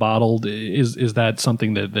look of a bottle, is that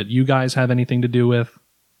something that you guys have anything to do with?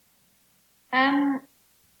 I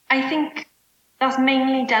think that's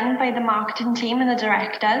mainly done by the marketing team and the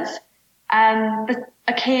directors. But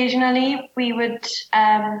occasionally we would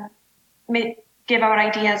give our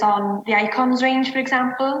ideas on the icons range, for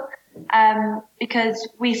example. Because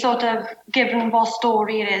we sort of, given what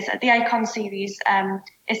story it is, the Icon series,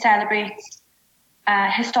 it celebrates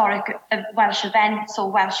historic Welsh events or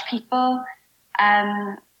Welsh people,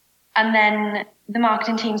 and then the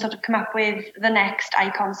marketing team sort of come up with the next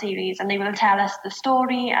Icon series, and they will tell us the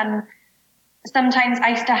story, and sometimes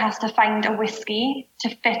Easter has to find a whiskey to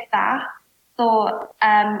fit that. So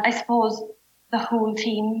I suppose the whole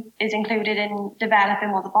team is included in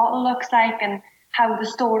developing what the bottle looks like and how the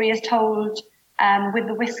story is told with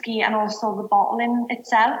the whiskey, and also the bottling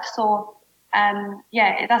itself. So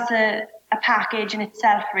that's a package in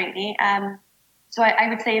itself, really. So I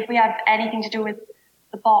would say if we have anything to do with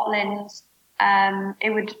the bottlings,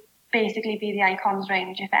 it would basically be the Icons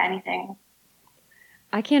range, if anything.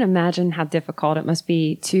 I can't imagine how difficult it must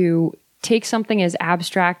be to take something as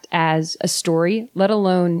abstract as a story, let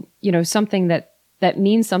alone, something that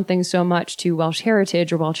means something so much to Welsh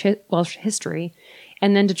heritage or Welsh history,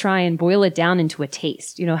 and then to try and boil it down into a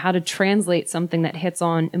taste, how to translate something that hits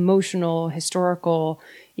on emotional, historical,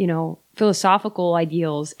 philosophical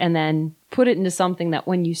ideals, and then put it into something that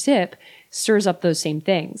when you sip stirs up those same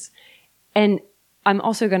things. And I'm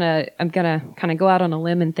gonna kind of go out on a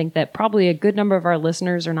limb and think that probably a good number of our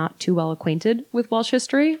listeners are not too well acquainted with Welsh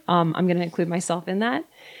history. I'm going to include myself in that.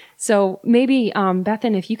 So maybe,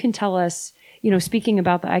 Bethan, if you can tell us, speaking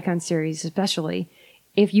about the Icon series, especially,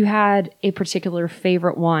 if you had a particular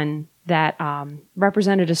favorite one that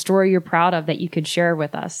represented a story you're proud of that you could share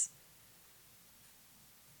with us.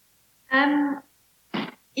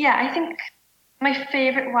 I think my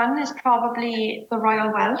favorite one is probably the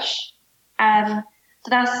Royal Welsh. So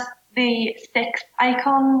that's the 6th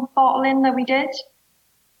Icon bottling that we did.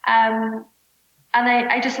 And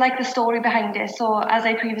I just like the story behind it. So as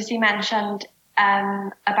I previously mentioned,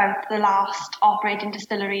 about the last operating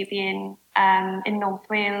distillery being in North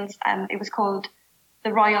Wales, it was called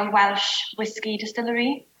the Royal Welsh Whisky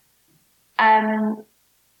Distillery. And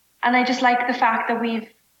I just like the fact that we've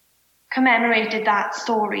commemorated that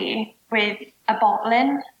story with a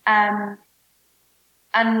bottling.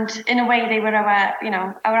 And in a way, they were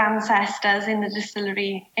our ancestors in the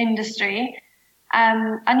distillery industry.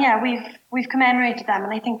 We've commemorated them,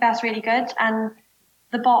 and I think that's really good. And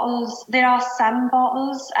the bottles, there are some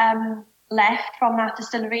bottles left from that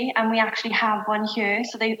distillery, and we actually have one here.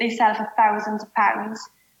 So they sell for thousands of pounds.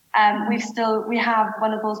 We have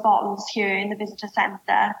one of those bottles here in the visitor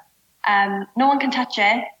centre. No one can touch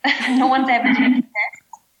it. No one's ever tasted it.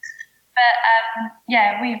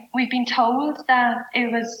 But we've been told that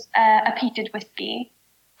it was a peated whiskey.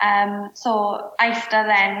 So Aista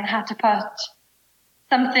then had to put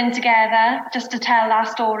something together just to tell that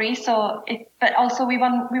story. But also we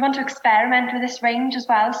want to experiment with this range as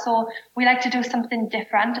well. So we like to do something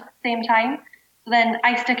different at the same time. So then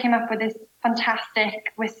Aista came up with this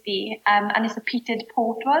fantastic whiskey, and it's a peated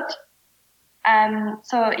portwood.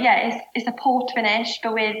 It's a port finish,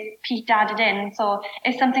 but with peat added in. So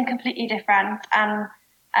it's something completely different. And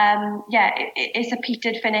it's a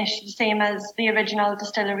peated finish, the same as the original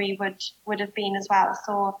distillery would have been as well.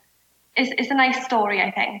 So it's a nice story,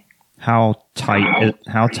 I think. How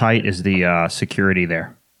tight is the security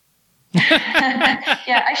there?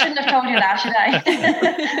 I shouldn't have told you that, should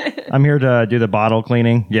I? I'm here to do the bottle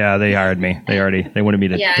cleaning. Yeah, they hired me. They wanted me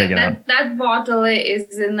to take it out. That bottle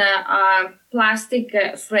is in a plastic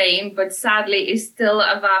frame, but sadly is still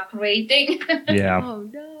evaporating. Yeah. Oh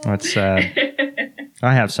no. That's sad.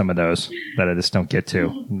 I have some of those that I just don't get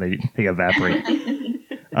to. They evaporate.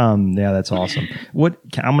 That's awesome.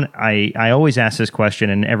 I always ask this question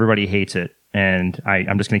and everybody hates it. And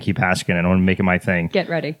I'm just going to keep asking it. I want to make it my thing. Get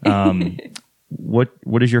ready.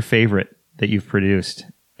 What is your favorite that you've produced?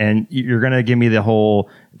 And you're going to give me the whole,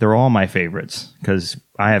 they're all my favorites, because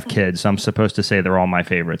I have kids, so I'm supposed to say they're all my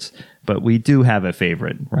favorites. But we do have a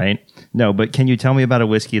favorite, right? No, but can you tell me about a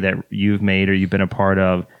whiskey that you've made or you've been a part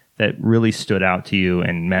of that really stood out to you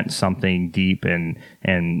and meant something deep and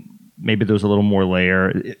maybe there's a little more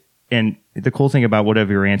layer? And the cool thing about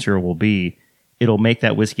whatever your answer will be, it'll make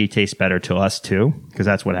that whiskey taste better to us too, because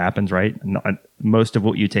that's what happens, right? Most of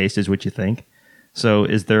what you taste is what you think. So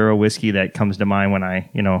is there a whiskey that comes to mind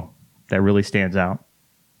that really stands out?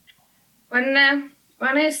 When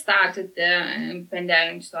I started the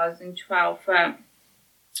Penderyn in 2012,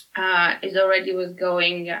 it already was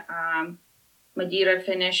going Madeira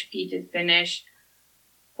finish, peated finish,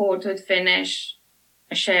 portwood finish,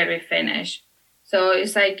 a sherry finish. So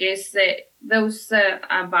it's like those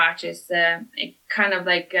batches, it kind of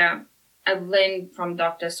like I've learned from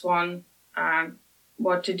Dr. Swan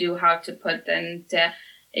what to do, how to put, and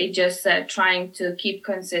it just trying to keep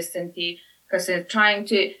consistency, because trying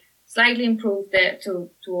to slightly improve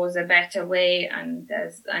towards a better way, and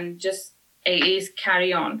just it is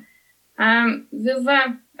carry on. With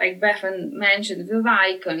like Bethan mentioned, with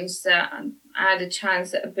Icons, I had a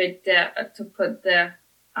chance a bit to put the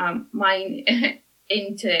mine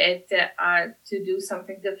into it to do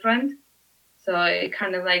something different. So it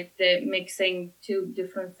kind of like the mixing two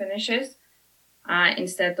different finishes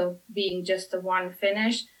instead of being just the one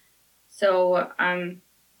finish. So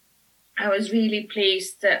I was really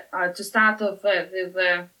pleased to start off with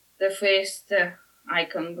the first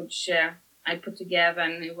Icon, which I put together,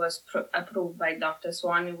 and it was approved by Dr.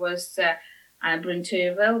 Swan. It was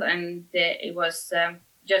Brunterville, and it was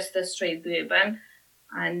just a straight bourbon,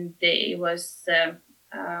 and it was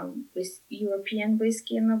European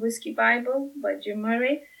whiskey in the Whiskey Bible by Jim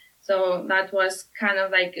Murray. So that was kind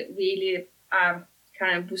of like really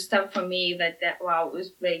kind of boost up for me that wow, it was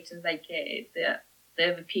great, and like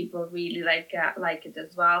the people really like it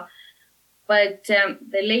as well. But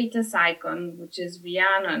the latest icon, which is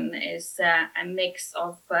Rhiannon, is a mix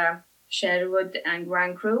of Sherwood and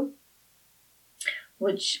Grand Cru,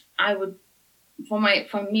 which I would, for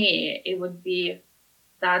me, it would be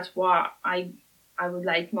that's what I would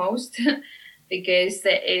like most because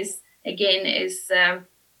there is again is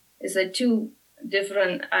a two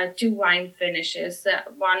different two wine finishes.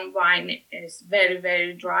 One wine is very,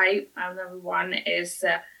 very dry, another one is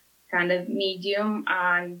kind of medium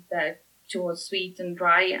and towards sweet and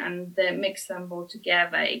dry, and mix them both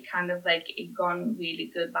together. It kind of like it gone really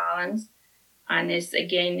good balance, and the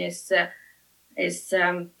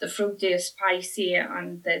fruit is spicy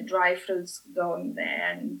and the dry fruits going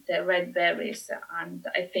there and the red berries, and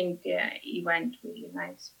I think it went really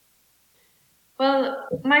nice. Well,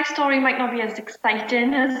 my story might not be as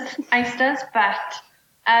exciting as Ista's, but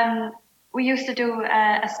we used to do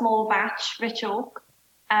a small batch rich oak,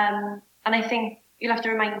 and I think you'll have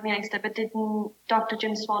to remind me, Ista, but didn't Dr.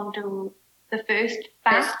 Jim Swan do the first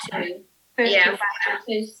batch?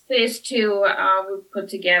 First two we put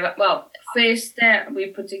together. Well, first we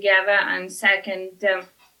put together, and second it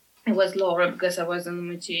was Laura because I was on the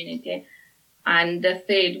maternity, and the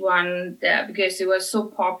third one because it was so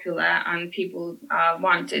popular and people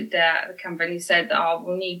wanted. The company said, "Oh,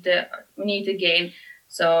 we need again."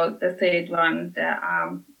 So the third one,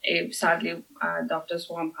 sadly, Dr.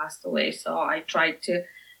 Swan passed away. So I tried to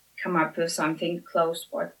come up with something close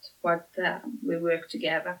what we worked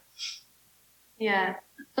together. Yeah,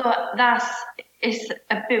 so it's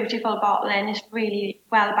a beautiful bottle and it's really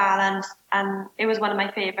well balanced, and it was one of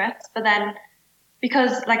my favourites. But then,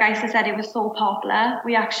 because like Isa said, it was so popular,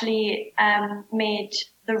 we actually made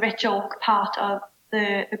the rich oak part of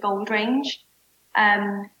the gold range,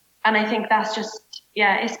 and I think that's just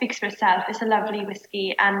it speaks for itself. It's a lovely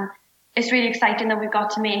whiskey, and it's really exciting that we've got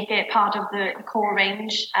to make it part of the core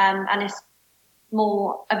range, and it's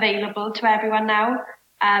more available to everyone now.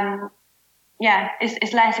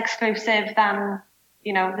 It's less exclusive than,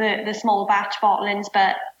 the small batch bottlings,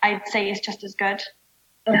 but I'd say it's just as good.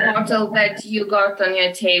 The bottle that you got on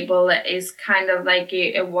your table is kind of like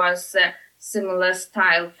it was a similar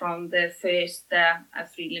style from the first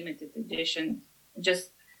free limited edition,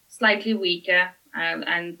 just slightly weaker,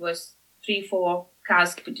 and was 3-4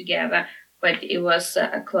 casks put together, but it was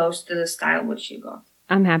close to the style which you got.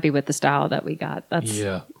 I'm happy with the style that we got. I'll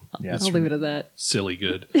leave it at that. Silly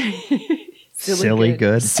good. Silly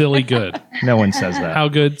good. Silly good. No one says that. How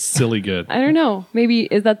good? Silly good. I don't know. Maybe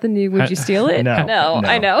is that the new? Would you steal it? No.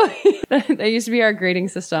 I know. That used to be our grading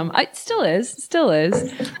system. It still is.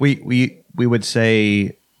 We would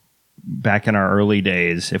say back in our early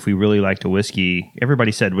days, if we really liked a whiskey,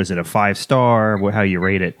 everybody said, "Was it a 5-star? How you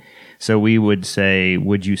rate it?" So we would say,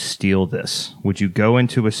 "Would you steal this? Would you go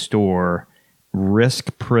into a store,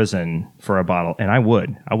 risk prison for a bottle?" And I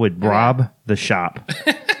would rob the shop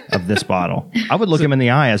of this bottle. I would look him in the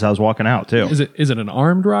eye as I was walking out too. Is it an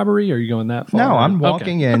armed robbery? Are you going that far? No, I'm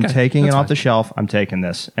walking in, taking it off the shelf. I'm taking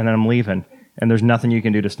this, and then I'm leaving. And there's nothing you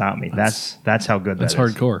can do to stop me. That's how good that is.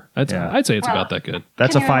 That's hardcore. I'd say it's about that good.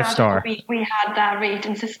 That's a 5-star. We had that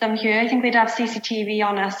rating system here. I think they'd have CCTV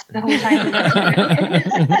on us the whole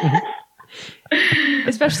time.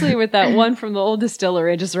 Especially with that one from the old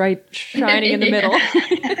distillery, just right shining in the middle.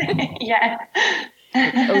 Yeah.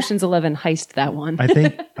 Ocean's 11 heist that one.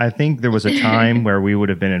 I think there was a time where we would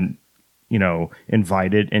have been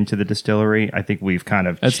invited into the distillery. I think we've kind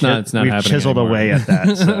of it's not happening chiseled anymore. Away at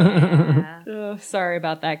that. So. Sorry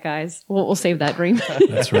about that, guys. We'll save that dream.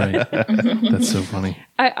 That's right. That's so funny.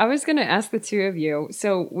 I was going to ask the two of you.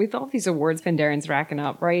 So with all these awards Penderyn's racking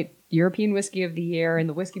up, right? European Whiskey of the Year and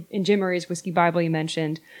in Jim Murray's Whiskey Bible you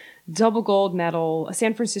mentioned, double gold medal, a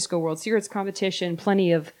San Francisco World Spirits competition,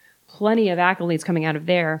 plenty of accolades coming out of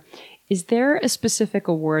there. Is there a specific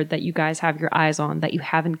award that you guys have your eyes on that you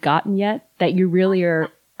haven't gotten yet that you really are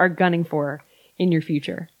gunning for in your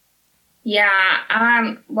future?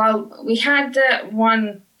 Yeah, well, we had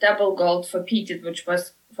one double gold for Peated, which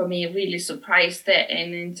was, for me, really surprised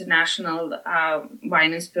in international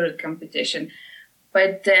wine and spirit competition.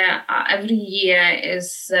 But every year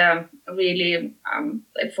is really,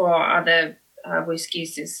 for other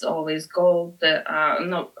whiskies, is always gold,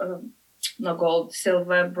 no gold,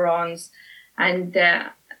 silver, bronze. And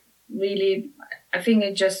really, I think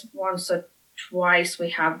it just once or twice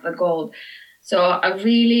we have the gold. So I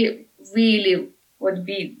really, really would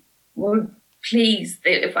pleased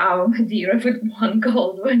if our Madeira would won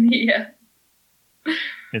gold one year.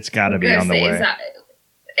 It's got to be on the way.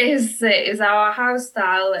 Is our house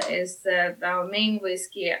style, is our main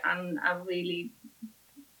whiskey, and I really,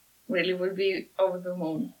 really would be over the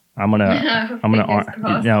moon. I'm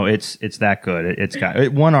gonna. No, it's that good.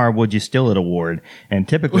 It won our Would You Steal It award, and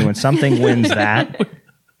typically when something wins that,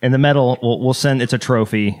 in the medal we'll send. It's a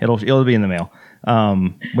trophy. It'll be in the mail.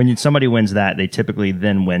 When somebody wins that, they typically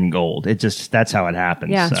then win gold. That's how it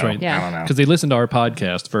happens. Yeah, so, that's right. Yeah, I don't know, because they listen to our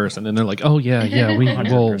podcast first, and then they're like, "Oh yeah,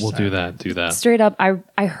 we'll do that." Straight up,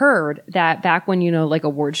 I heard that back when like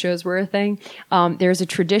award shows were a thing. There's a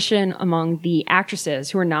tradition among the actresses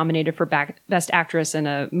who are nominated for best actress in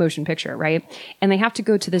a motion picture, right? And they have to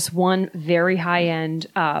go to this one very high end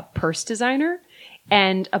purse designer.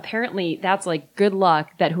 And apparently that's like good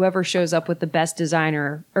luck that whoever shows up with the best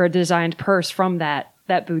designer or designed purse from that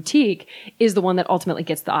boutique is the one that ultimately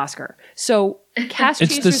gets the Oscar. So Cask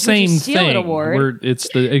it's Chasers the same Would You Steal It thing. award. It's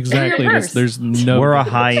exactly this. There's no. we're a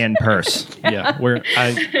high end purse. Yeah,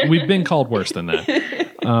 we've been called worse than that.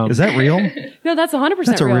 Is that real? No, that's 100%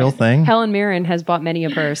 That's a real thing? Helen Mirren has bought many a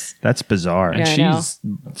purse. That's bizarre. And Yeah, I she's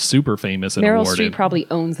super famous and Meryl awarded. Streep probably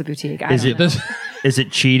owns the boutique. Is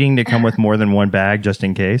it cheating to come with more than one bag just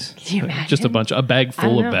in case? Can you imagine? Just a bag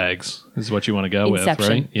full don't of know. bags is what you want to go Inception. with,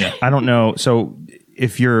 right? Yeah. I don't know. So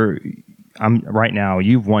if I'm right now,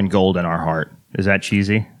 you've won gold in our heart. Is that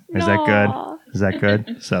cheesy? Is that good? Is that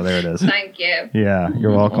good? So there it is. Thank you. Yeah,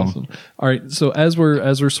 you're welcome. Awesome. All right. So as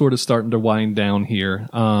we're sort of starting to wind down here,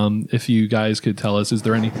 if you guys could tell us, is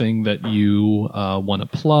there anything that you want to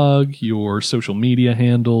plug? Your social media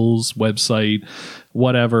handles, website,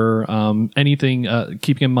 whatever, anything?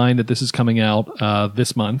 Keeping in mind that this is coming out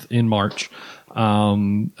this month in March.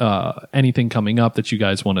 Anything coming up that you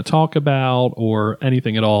guys want to talk about, or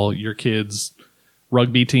anything at all? Your kids'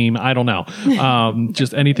 rugby team, I don't know.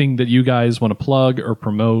 Just anything that you guys want to plug or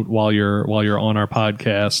promote while you're on our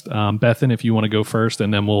podcast. Bethan, if you want to go first,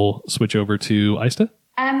 and then we'll switch over to Aista.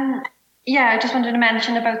 Yeah, I just wanted to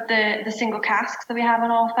mention about the single casks that we have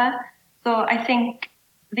on offer. So I think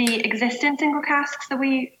the existing single casks that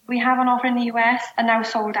we have on offer in the US are now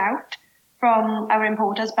sold out from our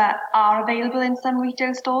importers, but are available in some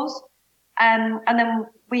retail stores. And then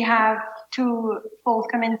we have 2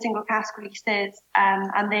 forthcoming single cask releases,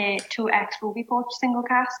 and they're 2 ex-Ruby Porch single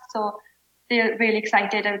casks. So they're really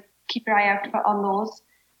excited. I would keep your eye out on those.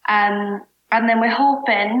 And then we're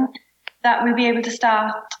hoping that we'll be able to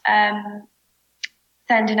start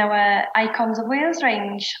sending our Icons of Wales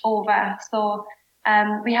range over. So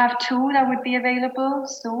we have 2 that would be available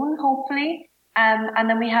soon, hopefully. And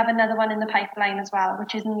then we have another one in the pipeline as well,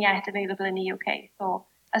 which isn't yet available in the UK. So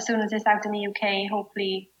as soon as it's out in the UK,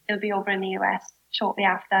 hopefully it'll be over in the US shortly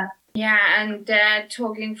after. Yeah, and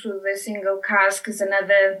talking through the single cask is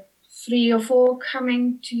another 3 or 4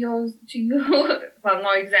 coming to you. Well,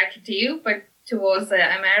 not exactly to you, but towards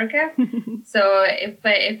America. So if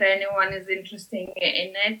anyone is interested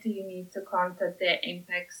in it, you need to contact the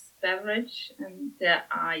Impex Beverage, and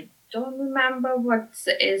I don't remember what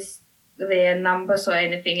is their numbers or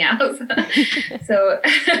anything else. So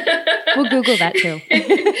We'll Google that too.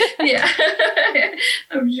 Yeah,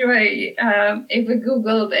 I'm sure if we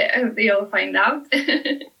Google it, they'll find out.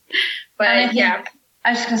 But yeah,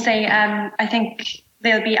 I was just going to say, I think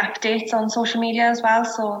there'll be updates on social media as well.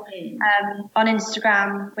 So on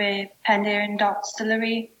Instagram, we're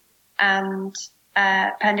Penderyn.distillery, and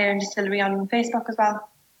Penderyn Distillery on Facebook as well.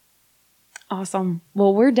 Awesome.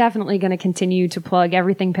 Well, we're definitely going to continue to plug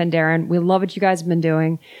everything Penderyn. We love what you guys have been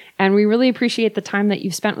doing, and we really appreciate the time that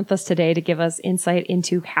you've spent with us today to give us insight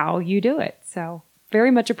into how you do it. So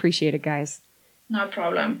very much appreciated, guys. no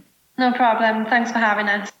problem. No problem. Thanks for having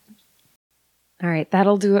us. All right,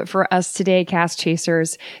 that'll do it for us today, Cask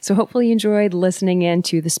Chasers. So hopefully you enjoyed listening in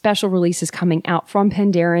to the special releases coming out from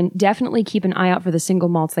Penderyn. Definitely keep an eye out for the single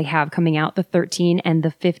malts they have coming out, the 13 and the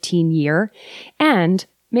 15 year. And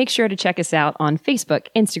make sure to check us out on Facebook,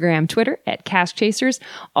 Instagram, Twitter at Cask Chasers,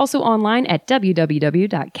 also online at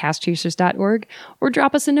www.caskchasers.org, or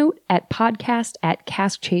drop us a note at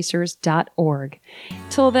podcast@caskchasers.org.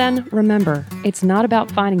 Till then, remember, it's not about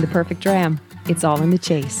finding the perfect dram. It's all in the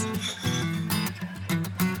chase.